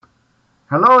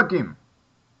Hello, Tim.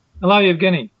 Hello,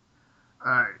 Evgeny.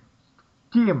 Uh,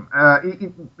 Tim,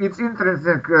 it's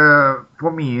interesting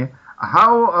for me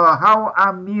how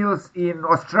are meals in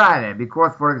Australia?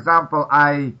 Because, for example,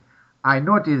 I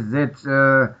noticed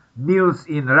that meals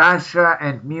in Russia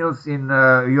and meals in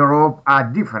Europe are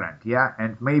different. Yeah,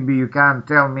 and maybe you can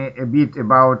tell me a bit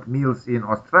about meals in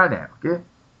Australia. Okay.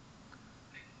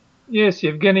 Yes,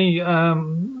 Evgeny.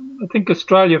 I think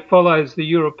Australia follows the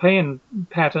European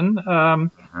pattern,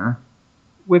 Huh?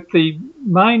 with the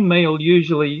main meal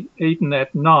usually eaten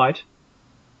at night.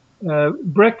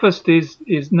 Breakfast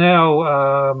is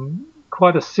now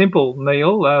quite a simple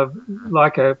meal,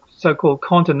 like a so-called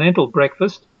continental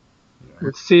breakfast Yeah.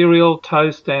 with cereal,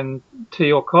 toast, and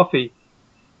tea or coffee.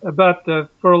 But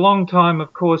for a long time,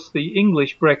 of course, the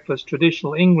English breakfast,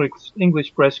 traditional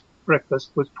English breakfast,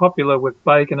 was popular with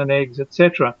bacon and eggs,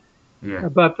 etc. Yeah.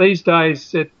 But these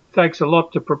days, it takes a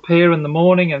lot to prepare in the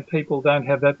morning, and people don't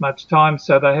have that much time,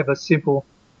 so they have a simple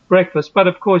breakfast. But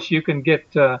of course, you can get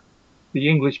the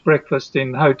English breakfast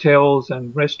in hotels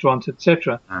and restaurants,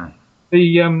 etc. Uh,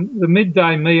 The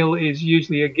midday meal is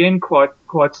usually again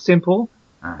quite simple,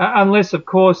 uh, unless of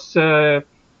course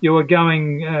you are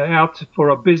going out for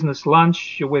a business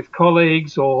lunch with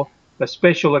colleagues or a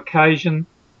special occasion.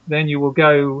 Then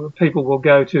people will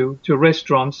go to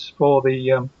restaurants for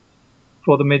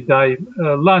the midday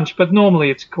lunch. But normally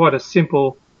it's quite a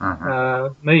simple uh-huh.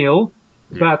 meal.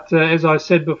 Yeah. But as I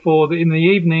said before, in the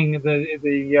evening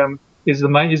is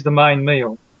the main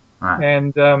meal, Uh,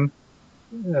 and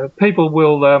people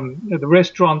will the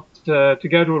restaurant to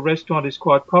go to a restaurant is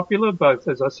quite popular, both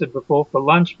as I said before for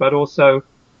lunch, but also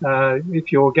if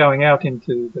you're going out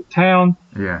into the town,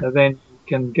 yeah. then you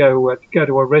can go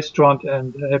to a restaurant and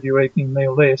have your evening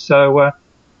meal there. So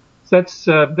that's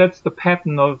the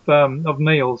pattern of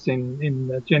meals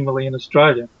in generally in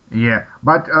Australia. Yeah,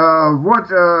 but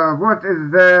what is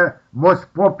the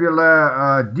most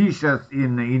popular dishes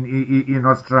in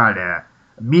Australia?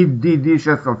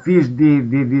 Dishes or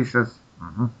dishes?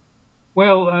 Hmm.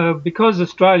 Well, because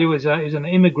Australia is an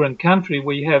immigrant country,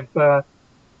 we have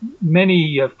many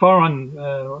foreign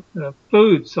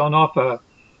foods on offer.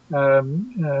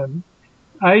 Um,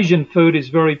 Asian food is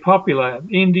very popular.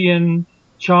 Indian,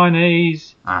 Chinese,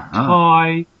 Uh-huh.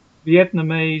 Thai,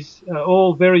 Vietnamese,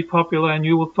 all very popular, and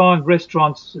you will find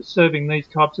restaurants serving these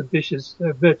types of dishes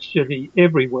virtually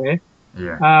everywhere.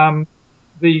 Yeah. Um,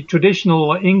 the traditional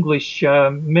English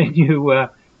menu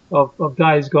of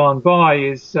days gone by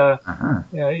Uh-huh.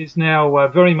 is now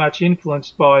very much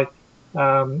influenced by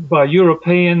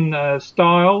European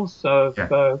styles of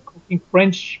Yeah. cooking.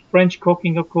 French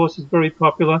cooking, of course, is very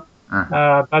popular,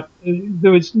 Uh-huh. but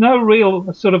there is no real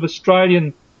sort of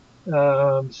Australian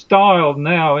style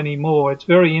now anymore. It's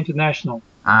very international.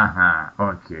 Uh-huh.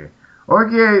 Okay.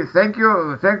 Okay. Thank you.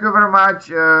 Thank you very much,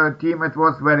 Tim. It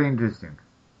was very interesting.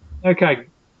 Okay,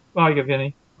 bye,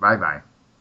 Gavini. Bye bye.